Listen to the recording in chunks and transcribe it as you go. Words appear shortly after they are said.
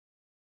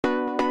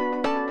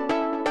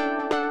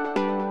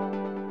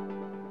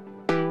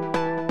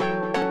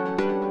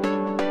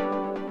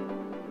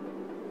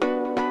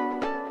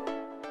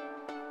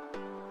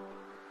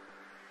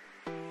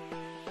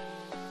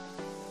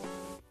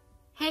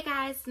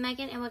it's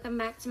Megan and welcome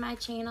back to my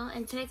channel.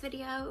 In today's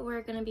video,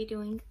 we're going to be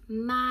doing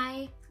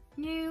my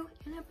new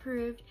and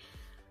approved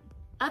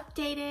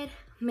updated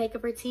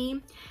makeup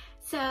routine.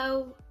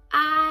 So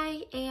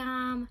I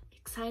am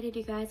excited,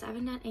 you guys. I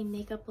haven't done a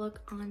makeup look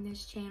on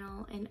this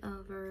channel in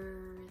over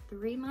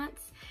 3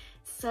 months.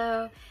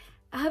 So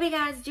I hope you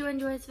guys do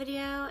enjoy this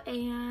video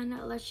and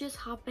let's just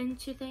hop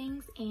into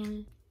things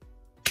and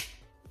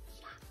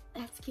yeah,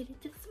 let's get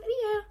into this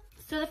video.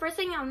 So the first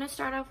thing I'm going to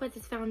start off with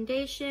is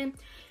foundation.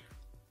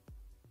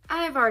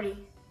 I have already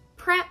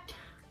prepped,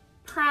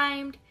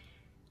 primed,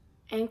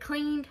 and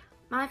cleaned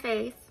my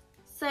face.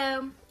 So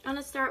I'm going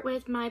to start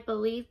with my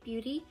Believe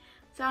Beauty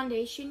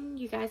foundation.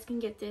 You guys can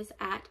get this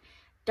at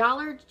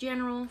Dollar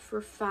General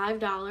for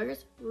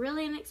 $5.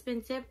 Really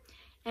inexpensive.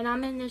 And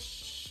I'm in the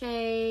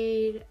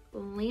shade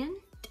Lint.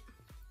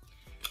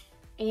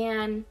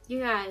 And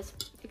you guys,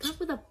 it comes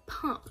with a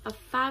pump, a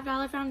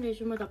 $5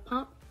 foundation with a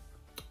pump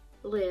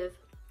Live.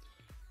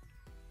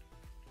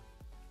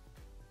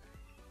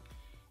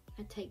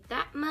 I take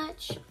that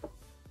much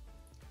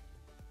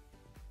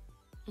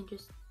and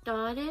just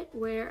dot it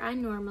where I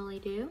normally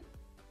do.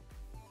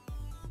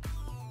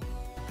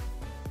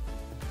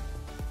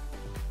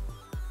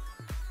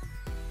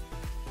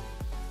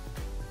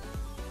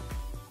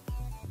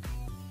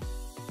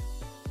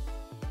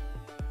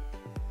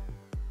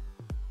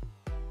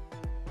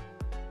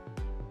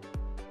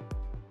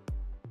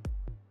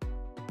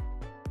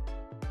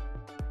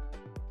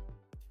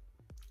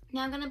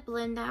 Now I'm going to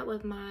blend that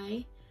with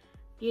my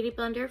Beauty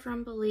Blender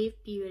from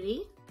Believe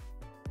Beauty.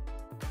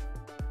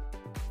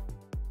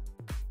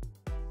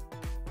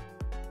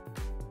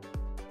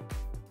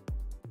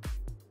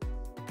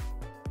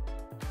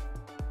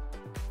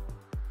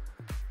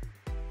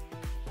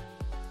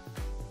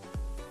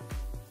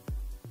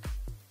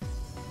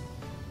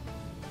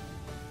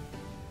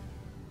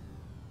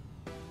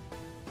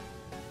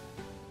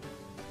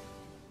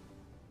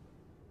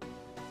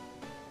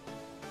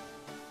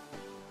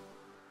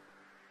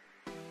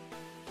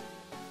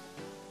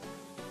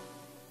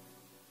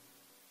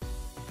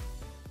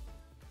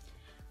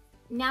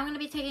 Now I'm going to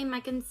be taking my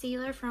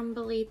concealer from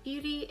Believe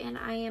Beauty and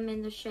I am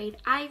in the shade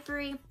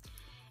Ivory.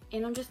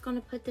 And I'm just going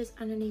to put this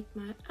underneath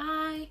my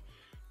eye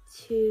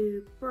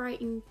to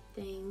brighten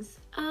things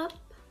up.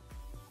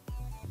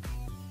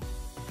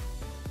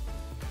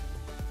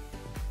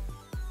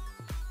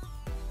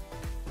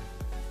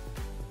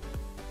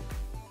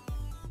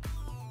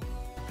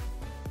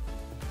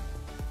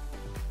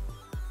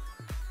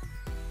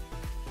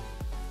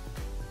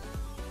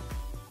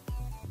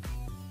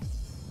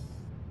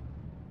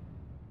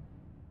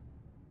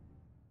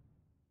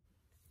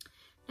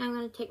 Now I'm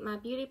going to take my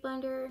Beauty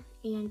Blender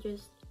and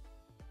just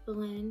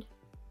blend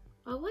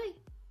away.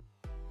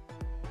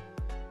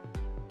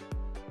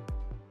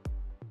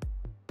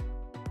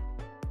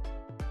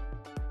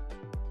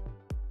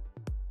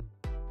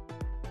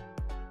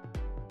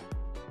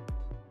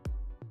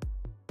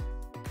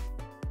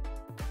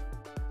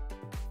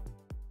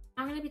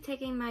 I'm going to be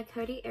taking my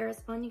Coty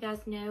Airspun. You guys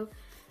know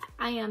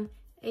I am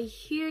a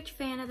huge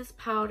fan of this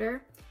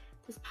powder.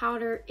 This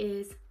powder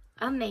is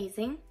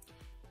amazing.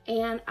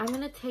 And I'm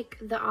going to take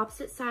the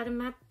opposite side of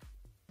my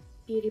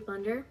Beauty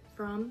Blender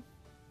from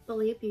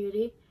Believe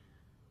Beauty.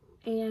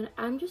 And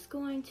I'm just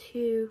going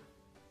to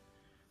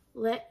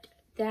let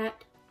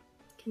that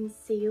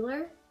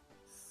concealer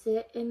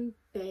sit and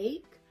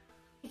bake.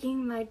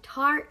 Taking my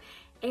Tarte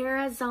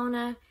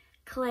Arizona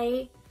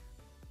Clay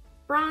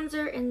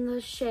bronzer in the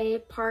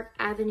shade Park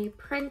Avenue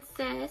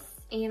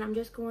Princess. And I'm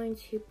just going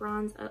to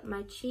bronze up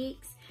my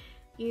cheeks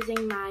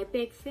using my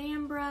big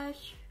fan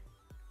brush.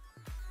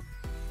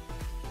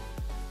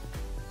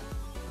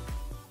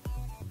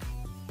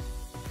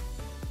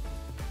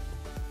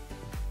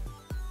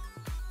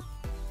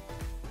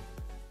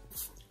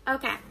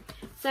 Okay,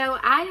 so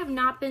I have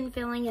not been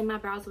filling in my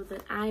brows with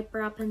an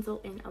eyebrow pencil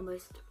in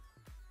almost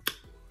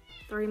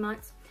 3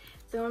 months.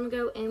 So I'm going to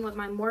go in with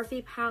my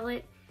Morphe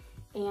palette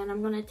and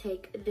I'm going to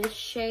take this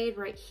shade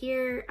right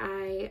here.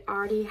 I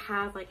already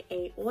have like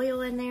a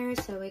oil in there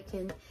so it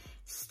can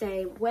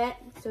stay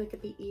wet so it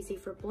could be easy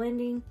for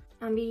blending.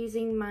 I'm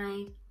using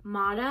my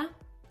Mata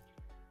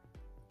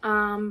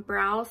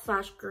brow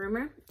slash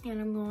groomer and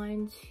I'm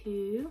going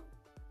to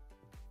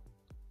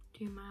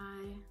do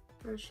my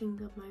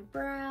brushing of my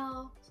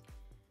brows.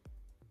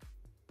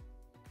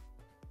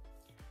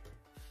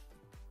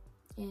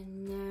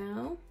 And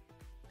now,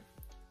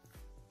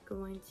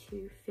 going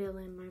to fill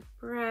in my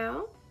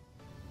brow.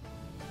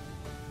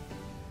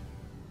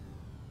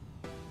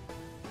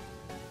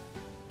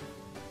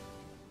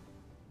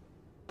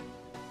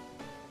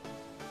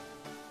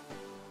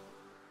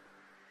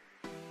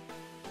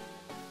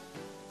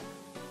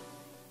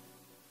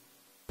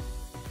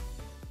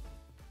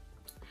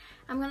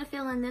 I'm going to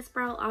fill in this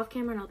brow off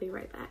camera and I'll be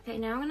right back. Okay,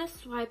 now I'm going to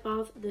swipe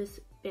off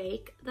this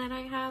bake that I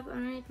have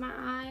underneath my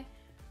eye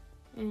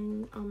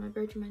and on my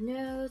bridge of my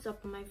nose, up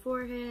on my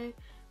forehead,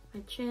 my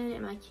chin,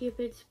 and my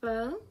cupid's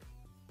bow.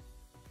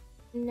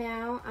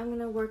 Now I'm going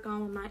to work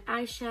on with my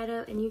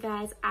eyeshadow. And you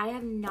guys, I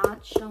have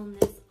not shown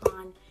this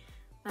on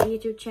my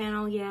YouTube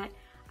channel yet.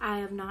 I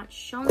have not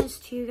shown this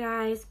to you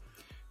guys.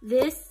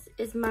 This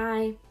is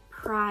my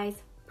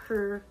prized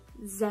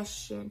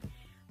possession.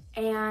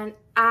 And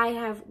I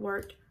have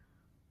worked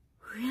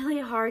really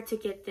hard to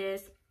get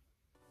this.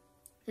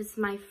 This is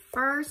my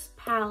first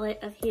palette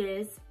of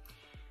his.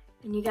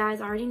 And you guys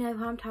already know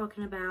who I'm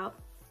talking about.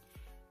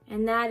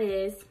 And that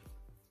is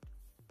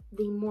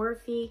the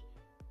Morphe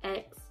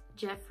X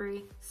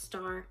Jeffree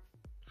Star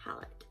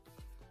palette.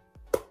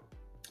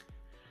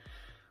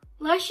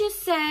 Let's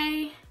just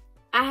say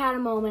I had a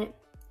moment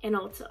in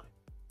Ulta.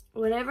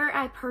 Whenever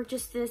I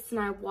purchased this and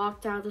I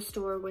walked out of the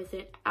store with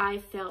it, I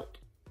felt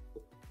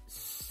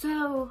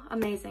so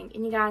amazing.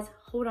 And you guys,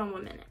 hold on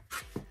 1 minute.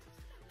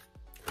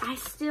 I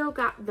still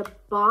got the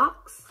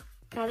box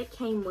that it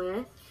came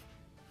with.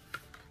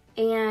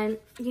 And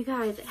you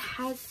guys, it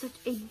has such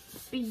a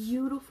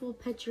beautiful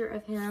picture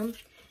of him.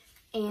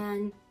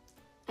 And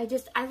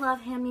I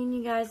love him. And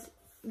you guys,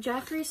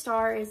 Jeffree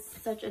Star is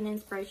such an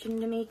inspiration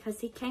to me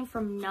because he came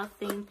from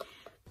nothing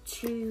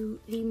to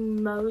the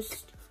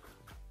most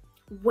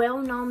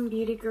well-known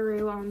beauty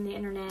guru on the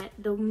internet,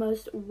 the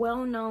most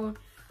well-known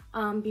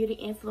beauty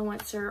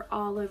influencer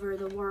all over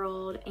the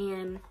world.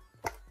 And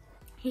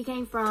he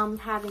came from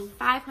having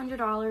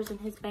 $500 in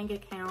his bank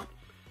account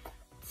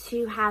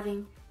to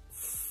having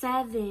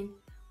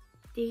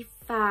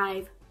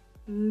 $75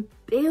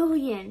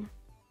 billion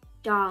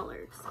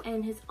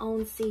and his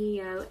own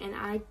CEO. And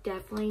I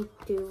definitely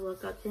do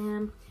look up to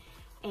him,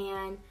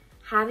 and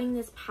having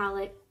this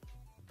palette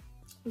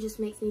just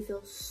makes me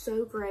feel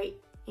so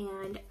great,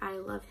 and I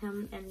love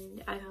him,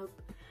 and I hope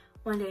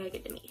one day I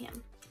get to meet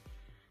him.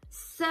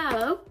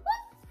 So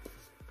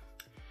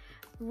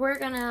we're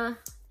gonna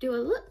do a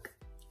look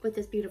with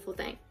this beautiful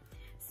thing.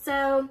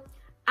 So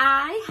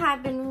I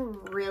have been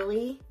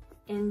really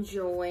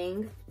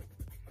enjoying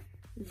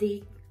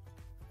the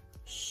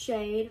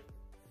shade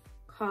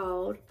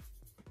called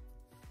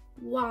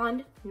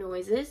Wand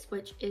Noises,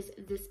 which is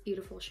this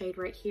beautiful shade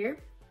right here.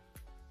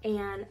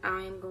 And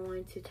I'm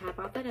going to tap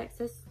out that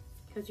excess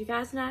because you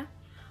guys know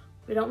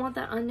we don't want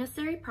that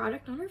unnecessary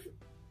product on our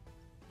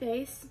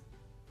face.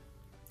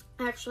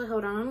 Actually,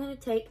 hold on. I'm going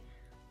to take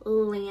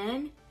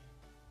Lynn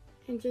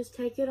and just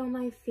take it on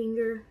my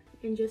finger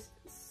and just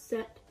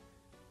set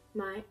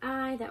my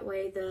eye. That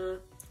way the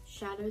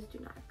shadows do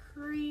not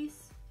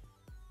crease.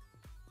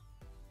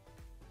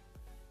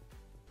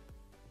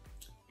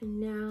 And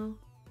now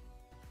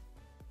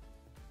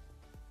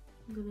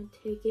I'm gonna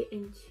take it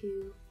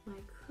into my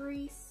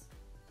crease.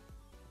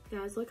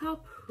 Guys, look how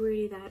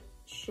pretty that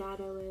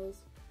shadow is.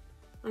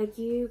 Like,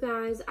 you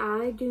guys,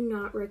 I do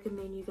not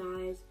recommend you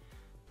guys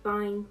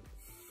buying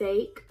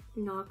fake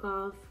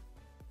knockoff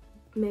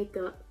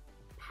makeup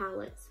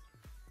palettes.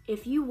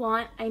 If you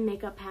want a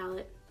makeup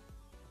palette,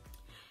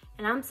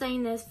 and I'm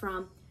saying this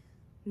from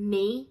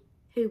me,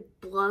 who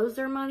blows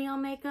their money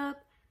on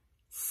makeup,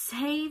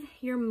 save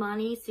your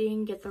money so you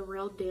can get the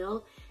real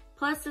deal.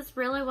 Plus, this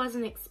really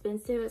wasn't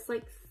expensive. It's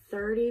like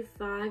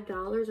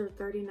 $35 or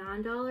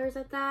 $39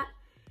 at that.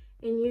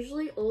 And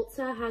usually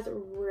Ulta has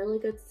really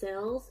good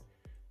sales,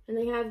 and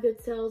they have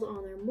good sales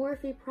on their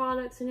Morphe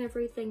products and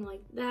everything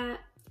like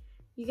that.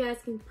 You guys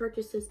can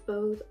purchase this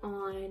both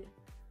on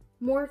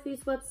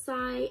Morphe's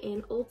website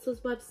and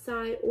Ulta's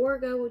website, or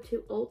go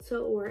to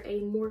Ulta or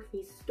a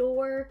Morphe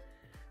store.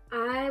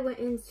 I went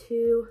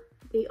into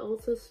the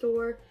Ulta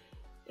store,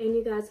 and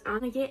you guys, I'm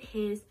gonna get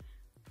his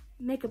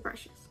makeup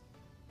brushes.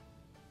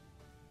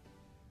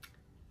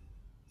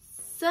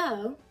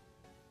 So,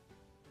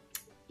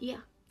 yeah.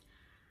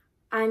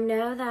 I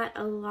know that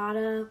a lot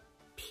of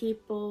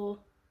people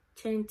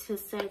tend to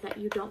say that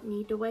you don't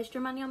need to waste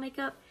your money on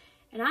makeup,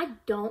 and I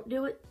don't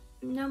do it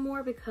no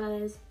more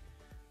because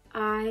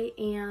I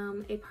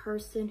am a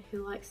person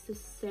who likes to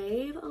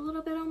save a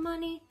little bit on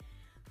money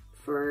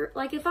for,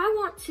 like, if I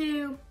want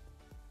to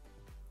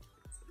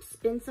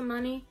spend some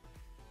money,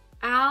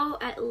 I'll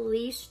at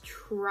least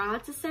try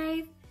to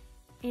save.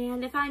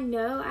 And if I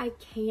know I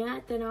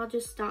can't, then I'll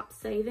just stop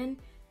saving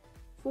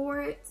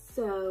for it.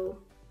 So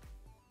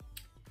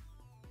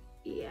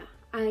yeah,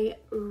 I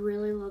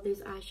really love these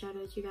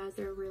eyeshadows, you guys.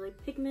 They're really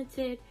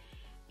pigmented,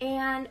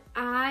 and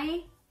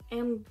I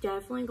am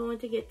definitely going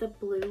to get the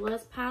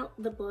Bloodlust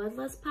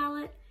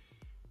palette.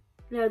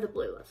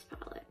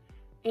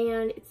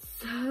 And it's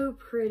so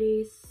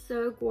pretty,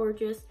 so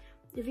gorgeous.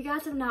 If you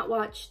guys have not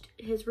watched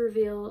his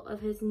reveal of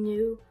his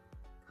new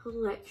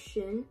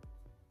collection,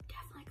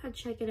 definitely go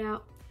check it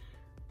out.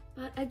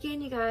 But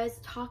again, you guys,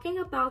 talking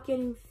about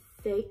getting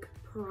fake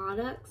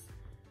products,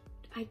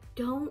 I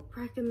don't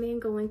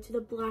recommend going to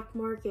the black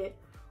market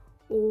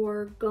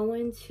or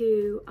going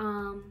to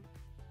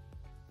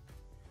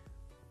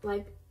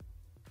like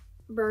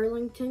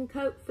Burlington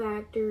Coat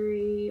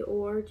Factory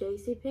or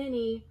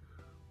JCPenney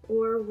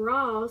or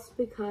Ross,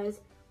 because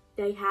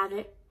they have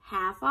it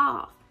half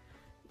off.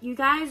 You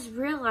guys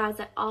realize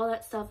that all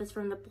that stuff is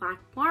from the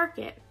black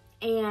market,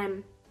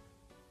 and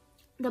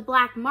the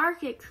black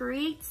market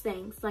creates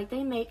things like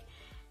they make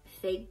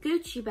fake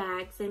Gucci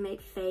bags, they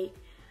make fake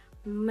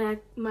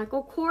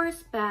Michael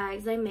Kors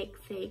bags. They make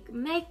fake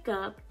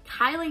makeup.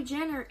 Kylie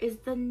Jenner is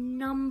the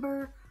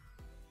 #1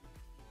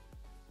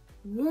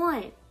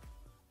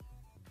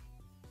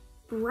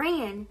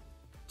 brand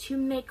to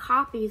make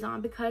copies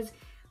on because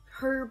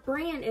her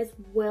brand is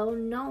well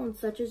known,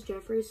 such as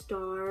Jeffree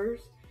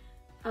Star's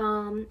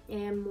and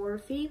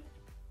Morphe.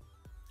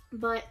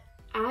 But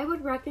I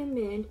would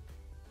recommend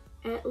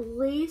at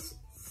least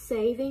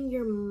saving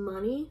your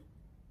money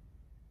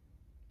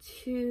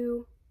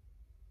to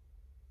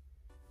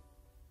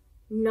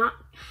not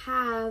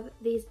have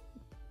these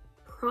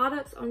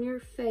products on your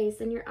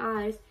face and your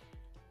eyes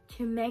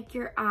to make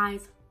your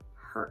eyes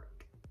hurt.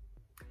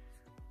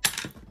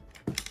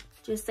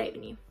 Just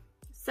saving you.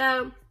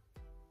 So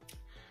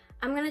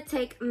I'm gonna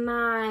take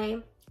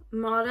my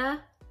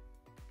Mata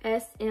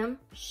SM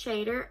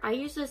shader. I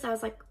use this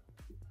as like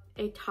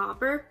a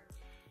topper,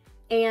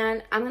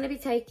 and I'm gonna be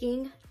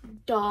taking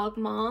Dog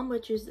Mom,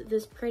 which is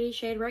this pretty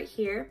shade right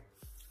here.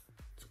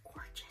 It's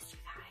gorgeous, you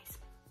guys.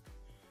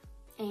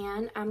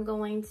 And I'm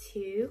going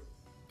to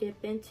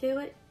dip into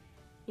it.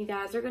 You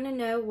guys are gonna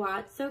know why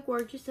it's so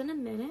gorgeous in a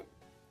minute.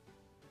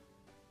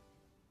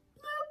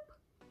 Nope.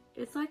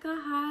 It's like a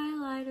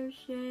highlighter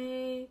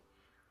shade,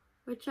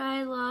 which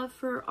I love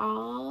for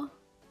all,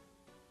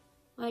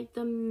 like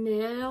the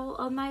middle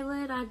of my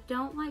lid. I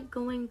don't like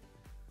going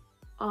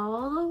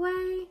all the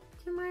way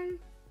to my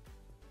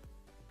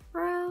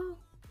brow,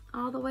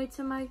 all the way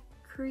to my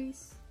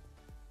crease,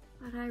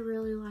 but I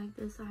really like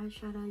this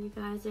eyeshadow, you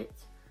guys.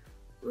 It's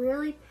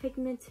really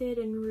pigmented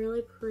and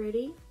really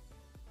pretty,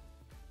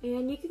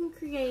 and you can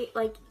create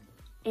like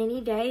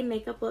any day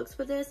makeup looks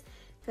with this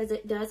because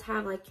it does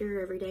have like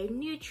your everyday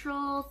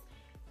neutrals,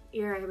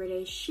 your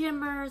everyday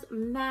shimmers,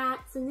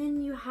 mattes, and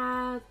then you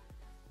have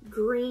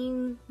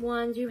green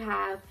ones. You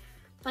have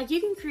like, you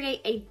can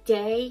create a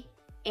day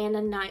and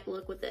a night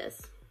look with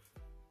this.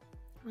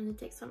 I'm gonna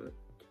take some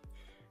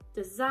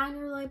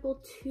designer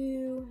label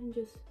too and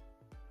just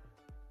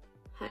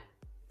pat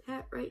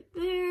that right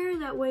there.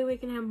 That way we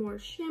can have more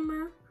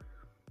shimmer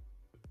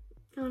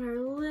on our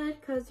lid,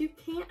 because you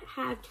can't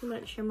have too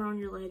much shimmer on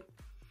your lid.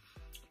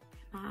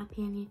 In my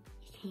opinion,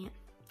 you can't.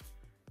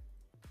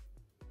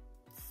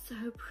 So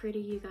pretty,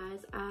 you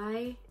guys.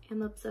 I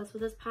am obsessed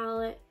with this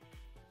palette,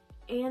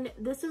 and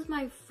this is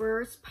my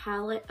first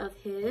palette of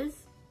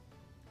his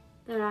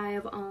that I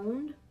have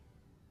owned,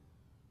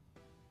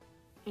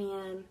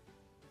 and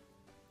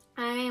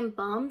I am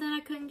bummed that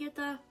I couldn't get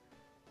the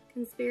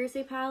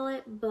Conspiracy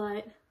palette,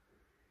 but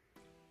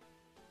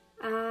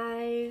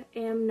I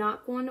am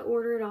not going to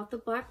order it off the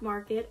black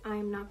market. I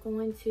am not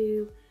going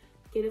to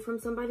get it from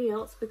somebody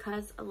else,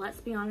 because let's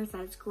be honest,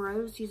 that's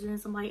gross using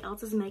somebody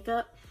else's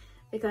makeup,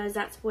 because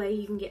that's where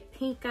you can get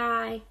pink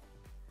eye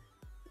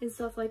and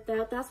stuff like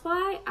that. That's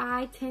why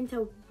I tend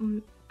to,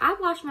 I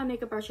wash my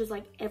makeup brushes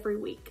like every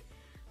week.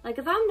 Like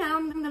if I know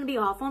I'm gonna be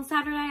off on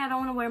Saturday, I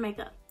don't wanna wear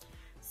makeup.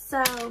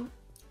 So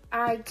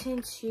I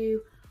tend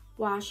to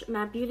wash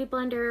my beauty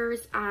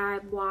blenders,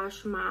 I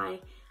wash my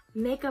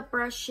makeup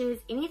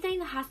brushes, anything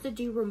that has to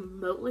do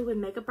remotely with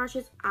makeup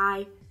brushes,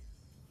 I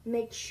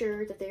make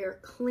sure that they are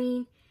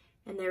clean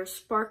and they're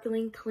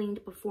sparkling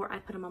cleaned before I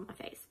put them on my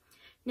face.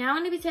 Now I'm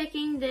gonna be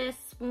taking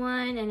this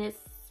one, and it's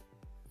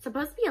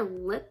supposed to be a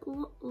lip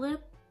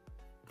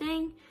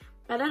thing,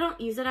 but I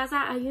don't use it as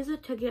that. I use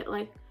it to get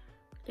like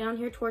down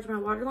here towards my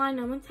waterline.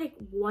 I'm gonna take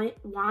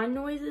wine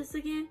noises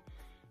again,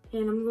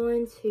 and I'm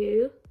going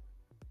to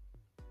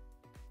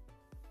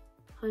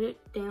put it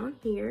down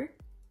here.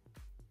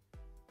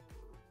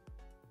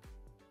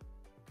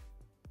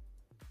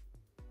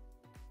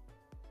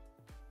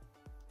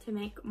 To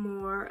make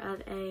more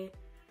of a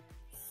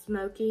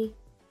smoky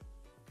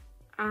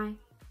eye.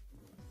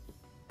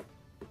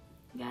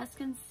 You guys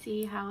can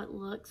see how it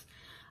looks.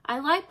 I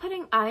like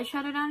putting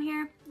eyeshadow down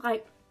here,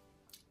 like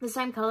the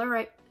same color,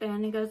 right?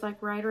 And it goes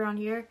like right around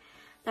here.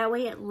 That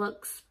way it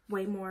looks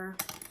way more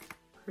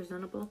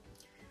presentable.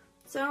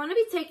 So I'm gonna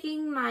be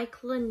taking my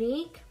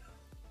Clinique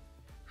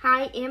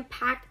High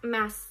Impact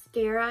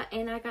Mascara,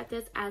 and I got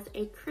this as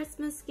a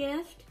Christmas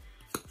gift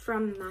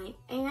from my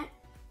aunt.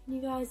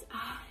 You guys,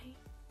 I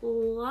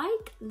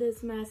like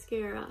this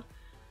mascara.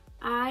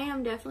 I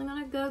am definitely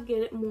gonna go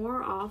get it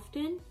more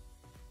often.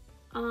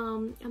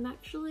 I'm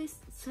actually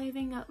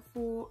saving up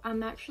for,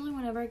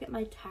 whenever I get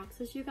my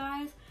taxes, you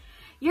guys,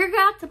 you're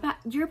about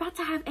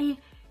to have a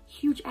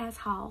huge ass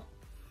haul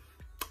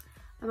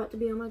about to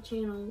be on my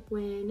channel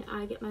when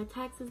I get my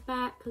taxes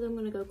back, because I'm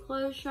gonna go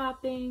clothes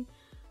shopping.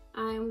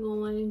 I am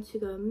going to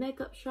go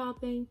makeup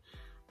shopping.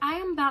 I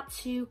am about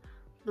to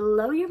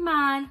blow your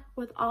mind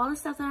with all the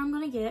stuff that I'm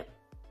gonna get.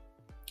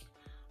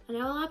 I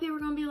know a lot of people are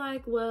gonna be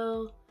like,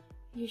 well,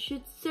 you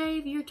should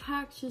save your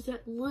taxes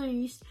at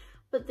least.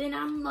 But then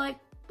I'm like,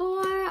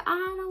 boy,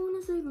 I don't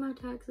want to save my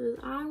taxes.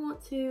 I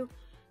want to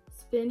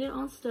spend it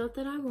on stuff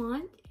that I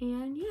want,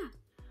 and yeah.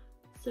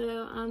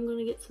 So I'm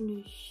gonna get some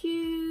new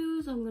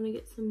shoes. I'm gonna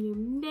get some new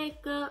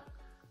makeup,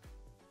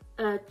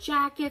 a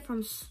jacket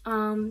from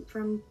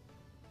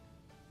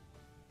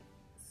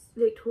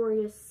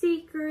Victoria's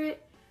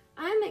Secret.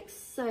 I'm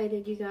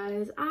excited, you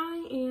guys.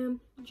 I am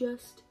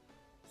just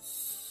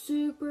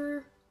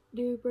super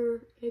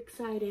duper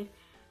excited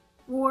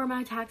for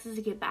my taxes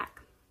to get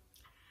back.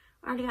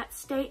 I already got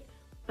state,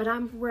 but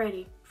I'm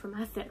ready for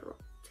my federal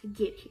to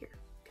get here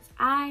because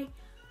I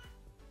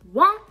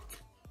want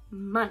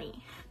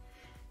money.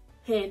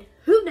 And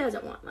who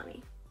doesn't want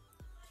money?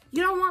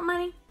 You don't want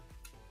money?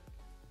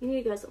 You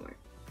need to go somewhere.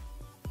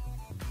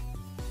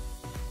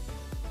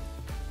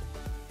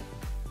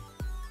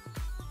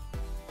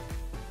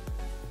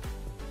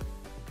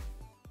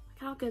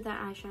 How good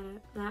that eyeshadow,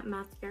 that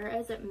mascara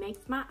is. It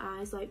makes my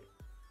eyes like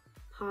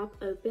pop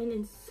open,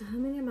 and so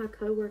many of my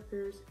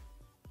coworkers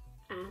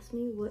ask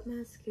me what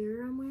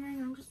mascara I'm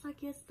wearing. I'm just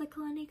like, it's the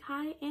Clinique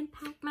High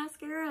Impact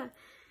Mascara.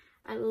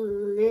 I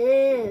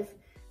live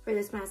for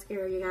this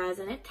mascara, you guys,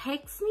 and it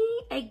takes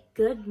me a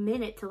good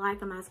minute to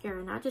like a mascara,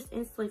 and I just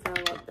instantly fell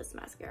in love with this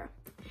mascara.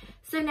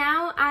 So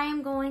now I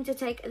am going to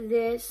take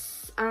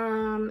this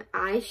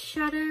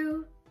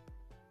eyeshadow,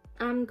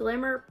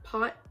 Glamour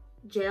Pot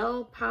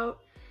Gel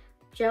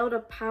to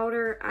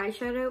Powder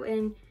eyeshadow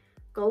in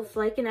Gold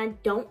Flake, and I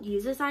don't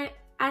use this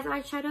as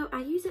eyeshadow.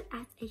 I use it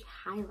as a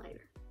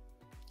highlighter.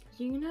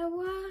 You know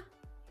what?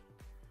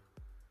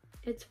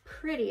 It's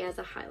pretty as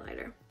a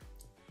highlighter.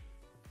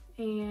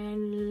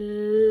 And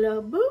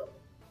boop.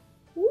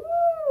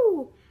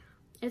 Woo!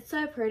 It's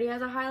so pretty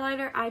as a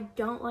highlighter. I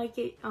don't like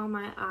it on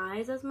my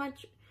eyes as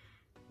much,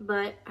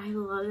 but I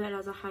love it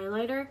as a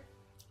highlighter.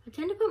 I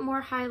tend to put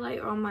more highlight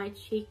on my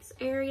cheeks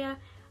area.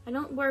 I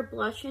don't wear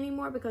blush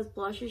anymore because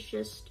blush is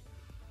too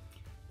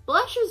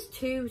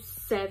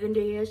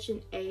 70-ish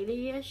and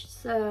 80-ish,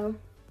 so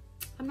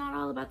I'm not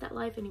all about that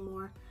life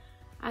anymore.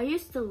 I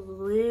used to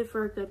live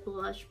for a good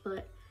blush,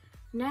 but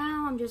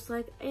now I'm just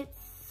like, it's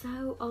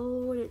so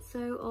old, it's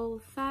so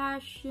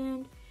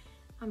old-fashioned.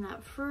 I'm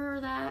not for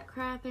that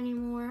crap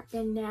anymore.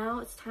 And now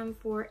it's time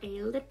for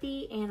a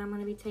lippy, and I'm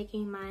going to be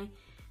taking my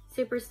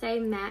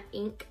Superstay Matte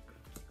Ink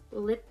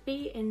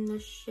Lippy in the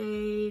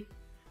shade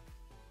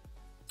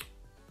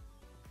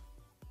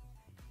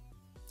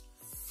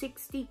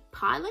 60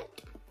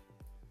 Pilot.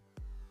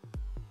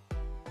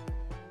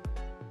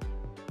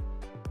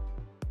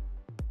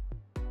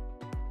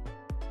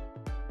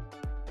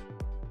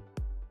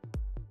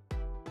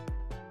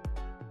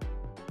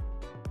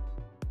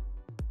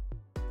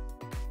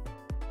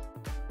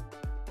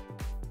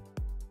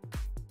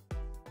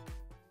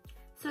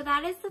 So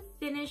that is the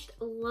finished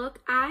look.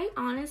 I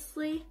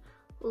honestly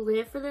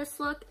live for this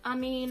look. I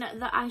mean,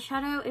 the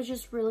eyeshadow is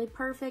just really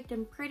perfect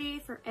and pretty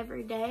for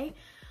everyday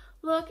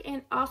look.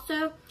 And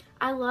also,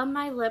 I love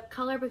my lip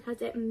color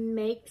because it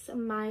makes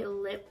my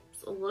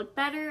lips look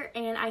better.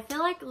 And I feel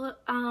like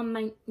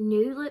my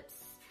new lips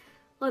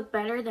look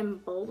better than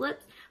bold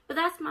lips. But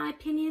that's my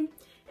opinion.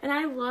 And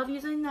I love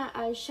using the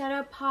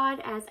eyeshadow pod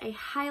as a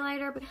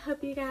highlighter. But I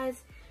hope you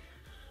guys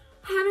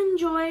have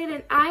enjoyed,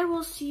 and I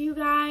will see you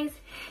guys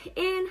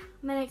in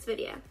my next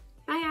video.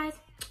 Bye, guys.